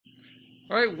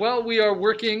All right, while we are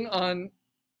working on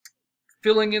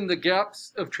filling in the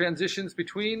gaps of transitions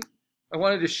between, I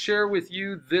wanted to share with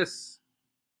you this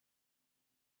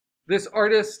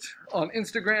artist on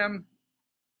Instagram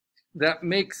that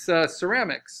makes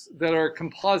ceramics that are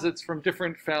composites from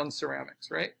different found ceramics,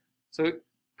 right? So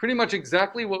pretty much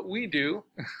exactly what we do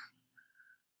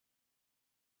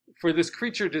for this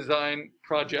creature design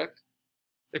project,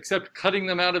 except cutting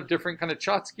them out of different kind of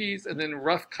tchotchkes and then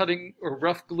rough cutting or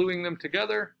rough gluing them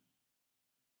together.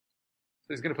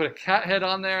 So he's going to put a cat head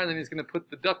on there, and then he's going to put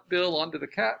the duck bill onto the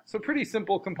cat. So pretty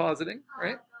simple compositing,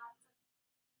 right?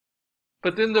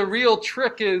 But then the real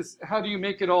trick is, how do you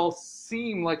make it all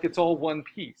seem like it's all one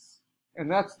piece?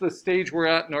 And that's the stage we're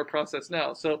at in our process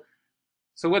now. So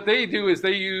what they do is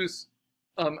they use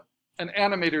an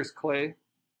animator's clay,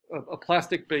 a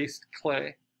plastic-based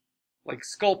clay, like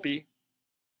Sculpey,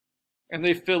 and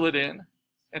they fill it in,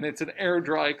 and it's an air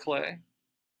dry clay.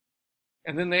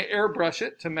 And then they airbrush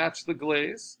it to match the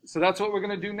glaze. So that's what we're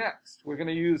going to do next. We're going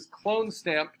to use clone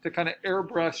stamp to kind of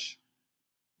airbrush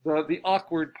the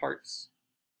awkward parts.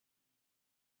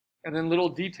 And then little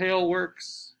detail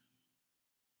works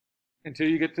until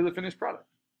you get to the finished product.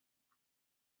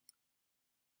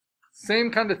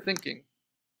 Same kind of thinking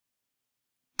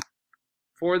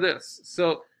for this.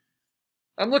 So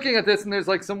I'm looking at this and there's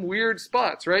like some weird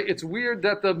spots, right? It's weird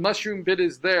that the mushroom bit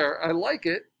is there. I like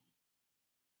it,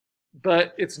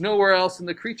 but it's nowhere else in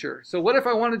the creature. So what if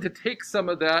I wanted to take some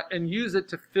of that and use it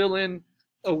to fill in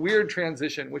a weird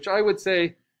transition, which I would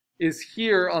say is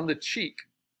here on the cheek?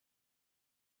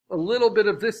 A little bit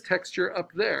of this texture up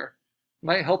there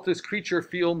might help this creature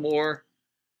feel more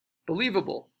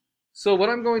believable. So what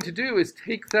I'm going to do is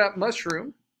take that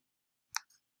mushroom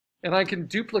and I can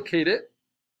duplicate it.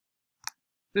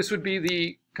 This would be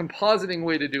the compositing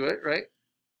way to do it, right?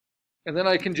 And then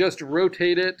I can just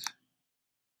rotate it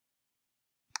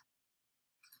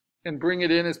and bring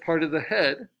it in as part of the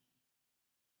head,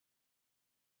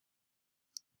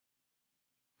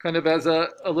 kind of as a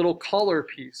little collar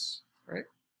piece, right?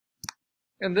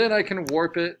 And then I can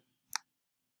warp it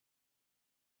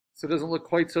so it doesn't look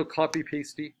quite so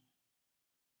copy-pasty.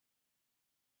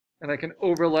 And I can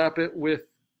overlap it with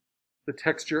the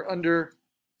texture under.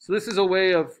 So this is a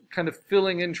way of kind of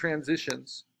filling in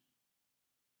transitions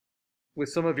with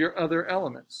some of your other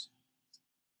elements.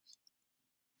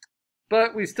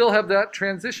 But we still have that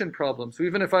transition problem. So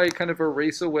even if I kind of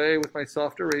erase away with my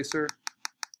soft eraser,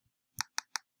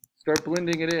 start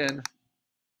blending it in,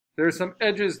 there are some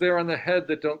edges there on the head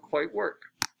that don't quite work.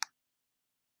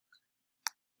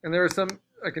 And there are some,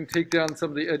 I can take down some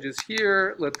of the edges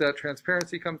here, let that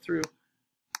transparency come through.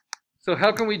 So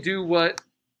how can we do what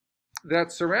that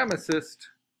ceramicist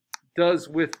does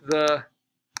with the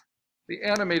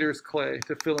animator's clay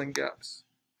to fill in gaps?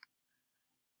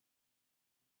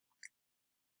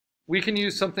 We can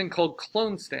use something called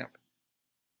clone stamp.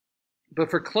 But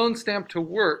for clone stamp to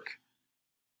work,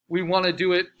 we want to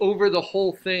do it over the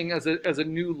whole thing as a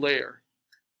new layer.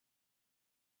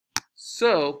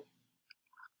 So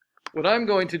what I'm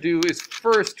going to do is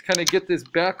first kind of get this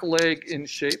back leg in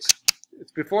shape.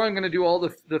 It's before I'm going to do all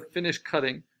the finished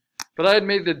cutting. But I had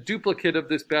made a duplicate of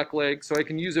this back leg so I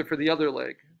can use it for the other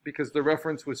leg because the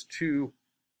reference was too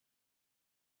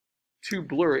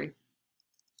blurry.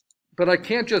 But I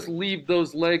can't just leave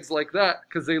those legs like that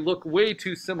because they look way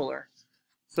too similar.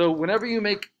 So whenever you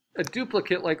make a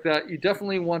duplicate like that, you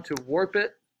definitely want to warp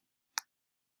it.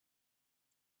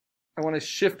 I want to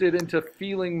shift it into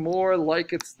feeling more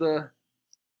like it's the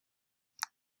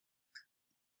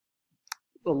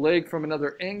leg from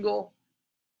another angle.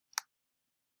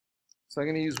 So I'm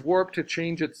going to use warp to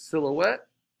change its silhouette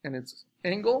and its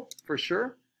angle for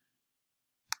sure.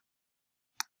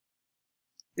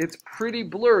 It's pretty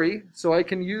blurry, so I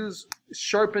can use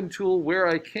sharpen tool where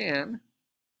I can,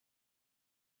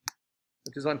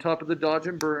 which is on top of the dodge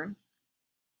and burn,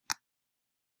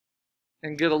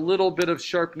 and get a little bit of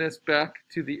sharpness back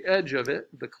to the edge of it,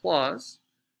 the claws.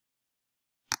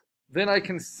 Then I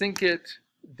can sink it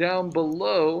down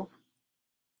below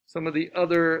some of the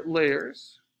other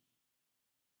layers.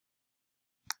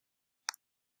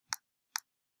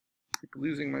 Keep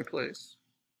losing my place.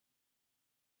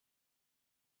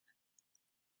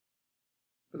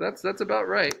 But that's about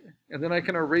right. And then I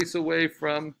can erase away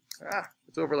from,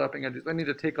 it's overlapping edges. I need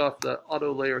to take off the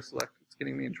auto layer select. It's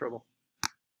getting me in trouble.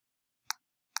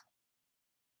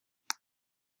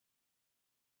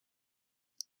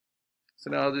 So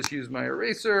now I'll just use my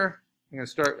eraser. I'm going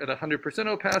to start at 100%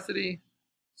 opacity,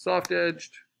 soft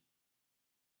edged.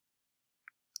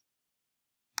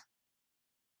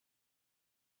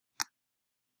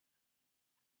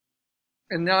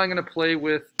 And now I'm going to play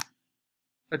with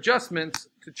adjustments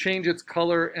to change its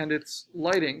color and its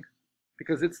lighting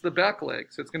because it's the back leg.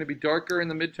 So it's going to be darker in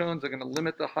the midtones. I'm going to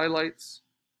limit the highlights.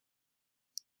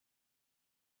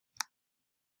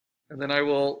 And then I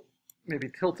will maybe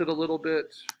tilt it a little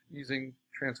bit using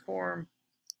transform.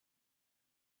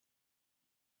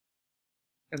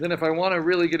 And then if I want to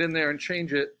really get in there and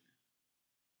change it,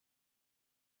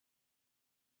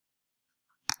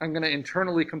 I'm going to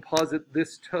internally composite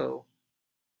this toe.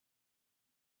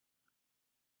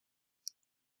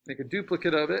 Make a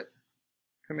duplicate of it,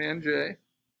 Command J,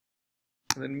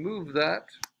 and then move that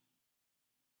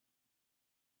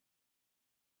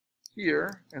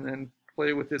here, and then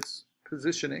play with its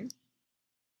positioning.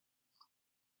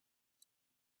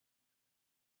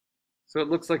 So it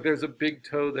looks like there's a big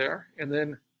toe there, and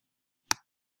then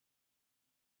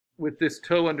with this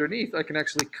toe underneath, I can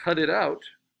actually cut it out.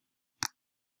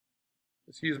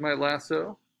 Let's use my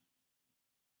lasso.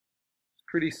 It's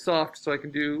pretty soft, so I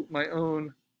can do my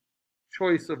own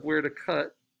choice of where to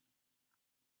cut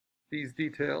these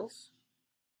details.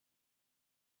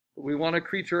 But we want a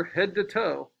creature head to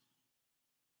toe.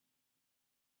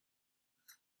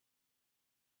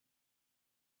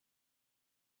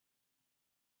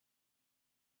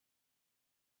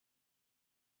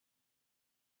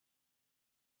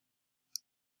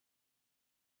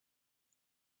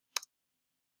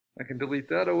 I can delete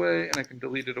that away, and I can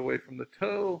delete it away from the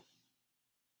toe.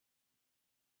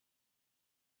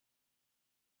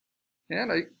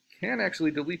 And I can actually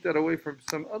delete that away from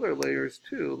some other layers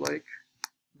too, like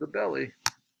the belly.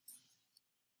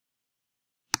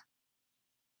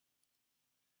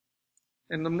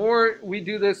 And the more we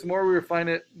do this, the more we refine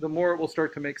it, the more it will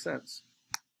start to make sense.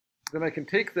 Then I can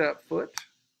take that foot,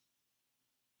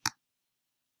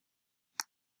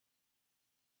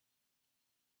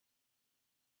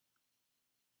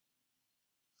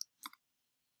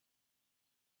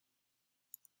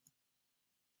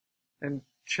 and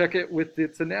check it with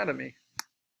its anatomy.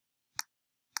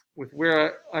 With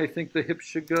where I think the hip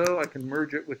should go, I can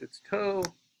merge it with its toe.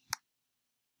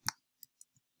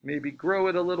 Maybe grow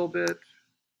it a little bit,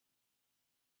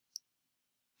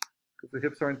 because the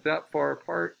hips aren't that far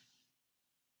apart.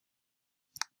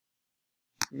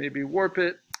 Maybe warp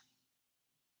it,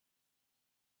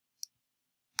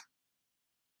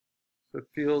 so it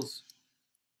feels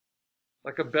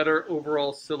like a better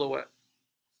overall silhouette.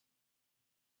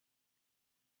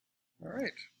 All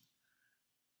right.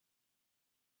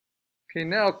 Okay,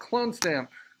 now clone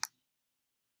stamp.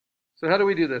 So how do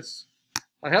we do this?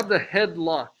 I have the head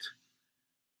locked.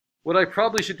 What I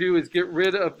probably should do is get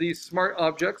rid of these smart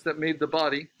objects that made the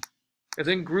body, and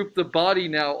then group the body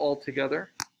now all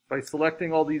together by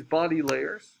selecting all these body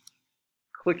layers,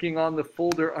 clicking on the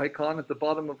folder icon at the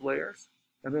bottom of layers,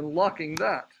 and then locking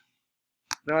that.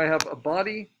 Now I have a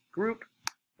body group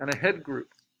and a head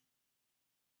group.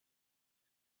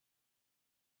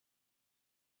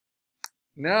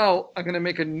 Now I'm going to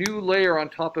make a new layer on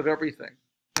top of everything,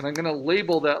 and I'm going to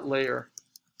label that layer.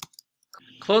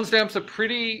 Clone Stamp's a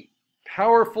pretty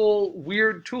powerful,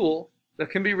 weird tool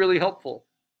that can be really helpful.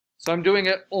 So I'm doing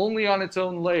it only on its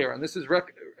own layer, and this is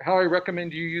how I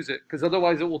recommend you use it, because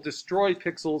otherwise it will destroy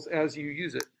pixels as you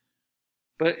use it.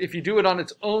 But if you do it on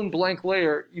its own blank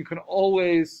layer, you can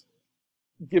always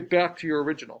get back to your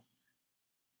original.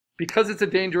 Because it's a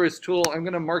dangerous tool, I'm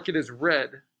going to mark it as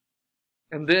red.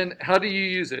 And then how do you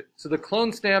use it? So the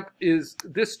clone stamp is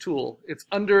this tool. It's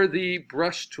under the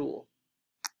brush tool.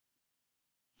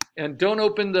 And don't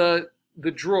open the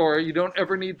drawer. You don't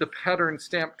ever need the pattern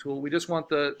stamp tool. We just want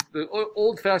the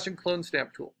old-fashioned clone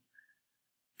stamp tool.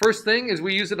 First thing is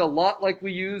we use it a lot like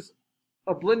we use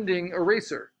a blending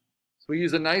eraser. So we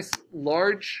use a nice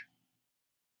large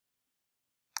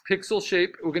pixel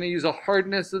shape. We're going to use a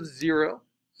hardness of 0.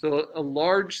 So a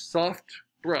large soft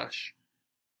brush.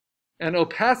 And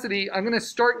opacity, I'm going to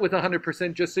start with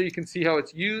 100% just so you can see how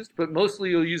it's used, but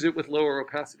mostly you'll use it with lower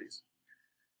opacities.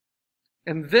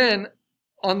 And then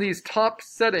on these top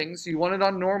settings, you want it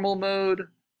on normal mode,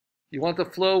 you want the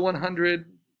flow 100,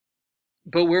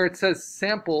 but where it says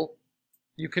sample,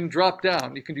 you can drop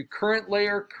down. You can do current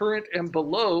layer, current and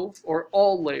below, or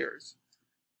all layers.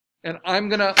 And I'm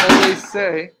going to always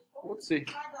say, whoopsie,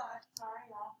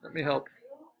 let me help.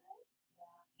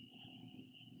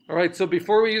 All right, so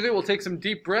before we use it, we'll take some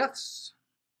deep breaths,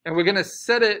 and we're going to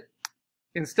set it,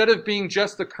 instead of being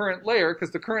just the current layer,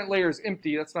 because the current layer is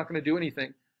empty, that's not going to do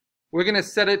anything, we're going to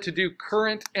set it to do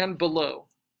current and below.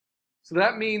 So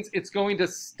that means it's going to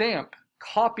stamp,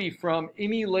 copy from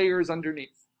any layers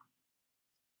underneath.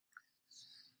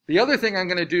 The other thing I'm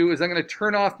going to do is I'm going to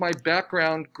turn off my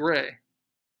background gray,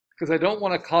 because I don't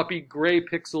want to copy gray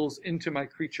pixels into my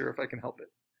creature if I can help it.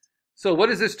 So what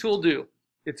does this tool do?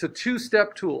 It's a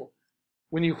two-step tool.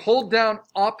 When you hold down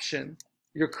Option,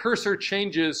 your cursor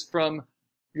changes from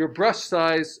your brush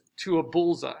size to a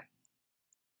bullseye.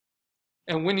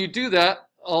 And when you do that,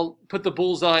 I'll put the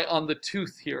bullseye on the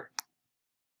tooth here.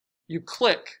 You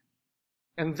click,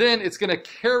 and then it's going to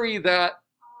carry that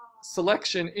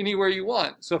selection anywhere you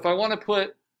want. So if I want to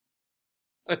put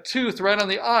a tooth right on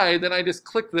the eye, then I just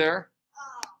click there,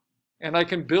 and I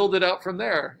can build it out from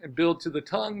there and build to the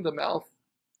tongue, the mouth,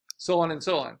 so on and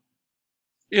so on.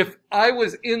 If I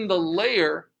was in the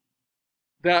layer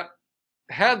that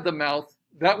had the mouth,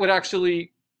 that would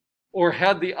actually, or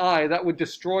had the eye, that would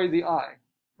destroy the eye,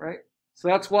 right? So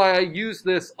that's why I use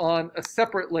this on a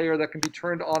separate layer that can be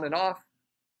turned on and off,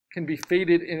 can be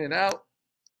faded in and out.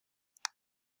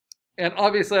 And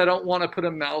obviously I don't want to put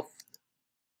a mouth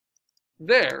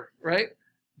there, right?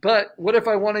 But what if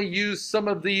I want to use some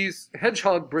of these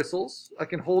hedgehog bristles? I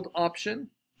can hold Option.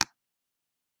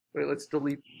 Wait, let's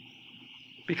delete.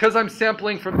 Because I'm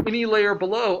sampling from any layer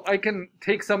below, I can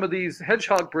take some of these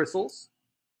hedgehog bristles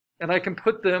and I can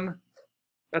put them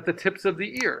at the tips of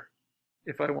the ear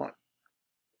if I want.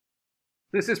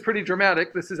 This is pretty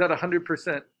dramatic. This is at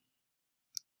 100%.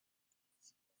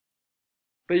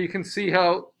 But you can see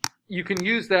how you can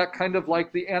use that kind of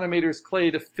like the animator's clay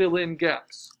to fill in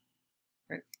gaps.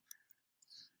 Right?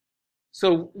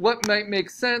 So what might make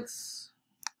sense?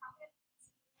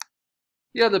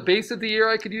 Yeah, the base of the ear,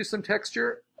 I could use some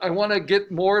texture. I want to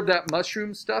get more of that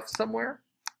mushroom stuff somewhere,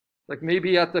 like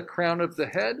maybe at the crown of the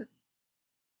head.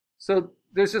 So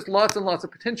there's just lots and lots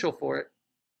of potential for it.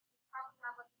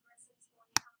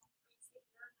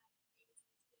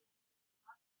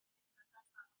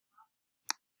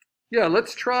 Yeah,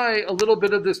 let's try a little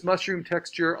bit of this mushroom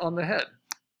texture on the head.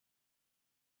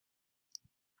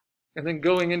 And then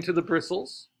going into the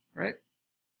bristles, right?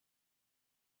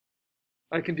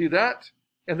 I can do that.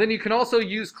 And then you can also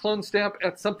use clone stamp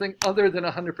at something other than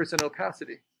 100%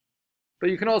 opacity. But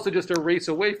you can also just erase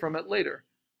away from it later.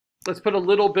 Let's put a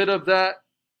little bit of that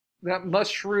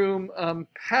mushroom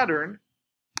pattern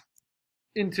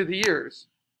into the ears.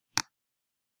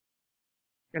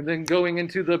 And then going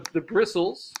into the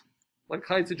bristles, like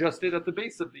Hyde suggested, at the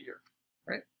base of the ear,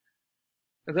 right?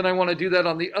 And then I want to do that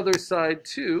on the other side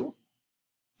too.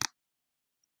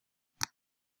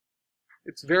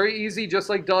 It's very easy, just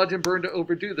like dodge and burn, to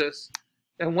overdo this.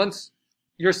 And once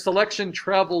your selection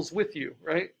travels with you,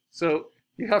 right? So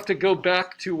you have to go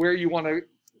back to where you want to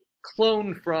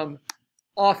clone from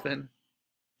often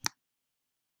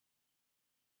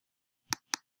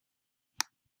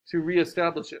to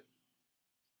reestablish it.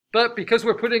 But because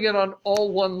we're putting it on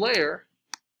all one layer,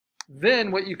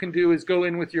 then what you can do is go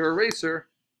in with your eraser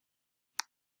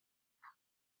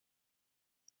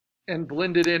and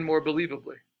blend it in more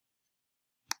believably.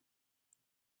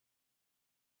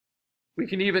 We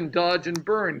can even dodge and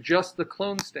burn just the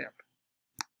clone stamp.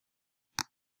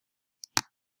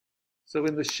 So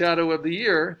in the shadow of the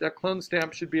ear, that clone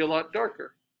stamp should be a lot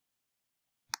darker.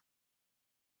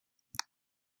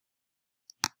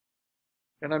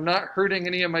 And I'm not hurting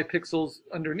any of my pixels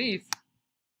underneath.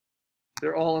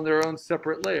 They're all in their own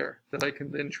separate layer that I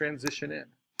can then transition in.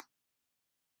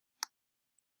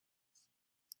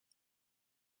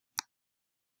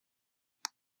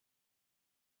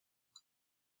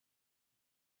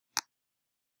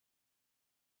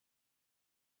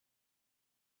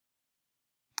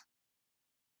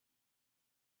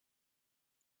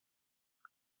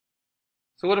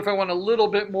 So what if I want a little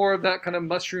bit more of that kind of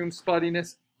mushroom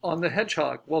spottiness on the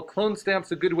hedgehog? Well, clone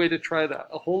stamp's a good way to try that.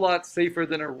 A whole lot safer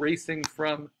than erasing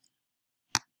from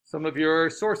some of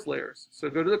your source layers. So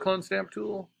go to the clone stamp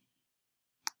tool,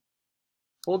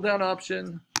 hold down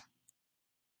Option.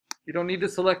 You don't need to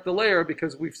select the layer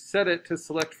because we've set it to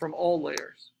select from all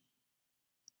layers.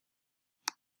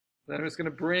 Then I'm just going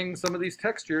to bring some of these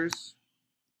textures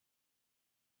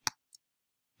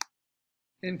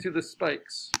into the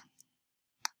spikes.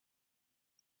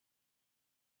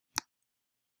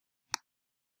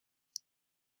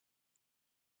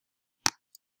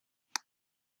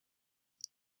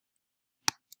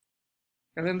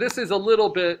 And then this is a little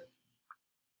bit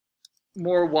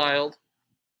more wild,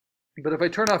 but if I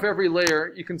turn off every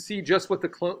layer, you can see just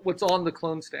what's on the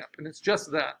clone stamp, and it's just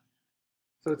that.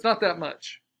 So it's not that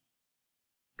much.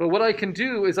 But what I can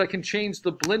do is I can change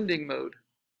the blending mode.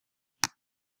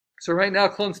 So right now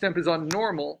clone stamp is on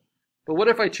normal, but what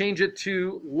if I change it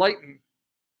to lighten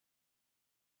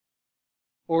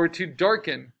or to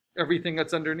darken everything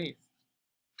that's underneath,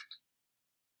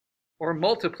 or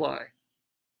multiply?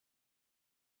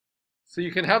 So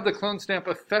you can have the clone stamp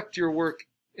affect your work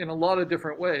in a lot of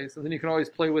different ways, and then you can always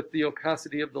play with the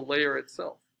opacity of the layer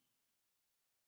itself.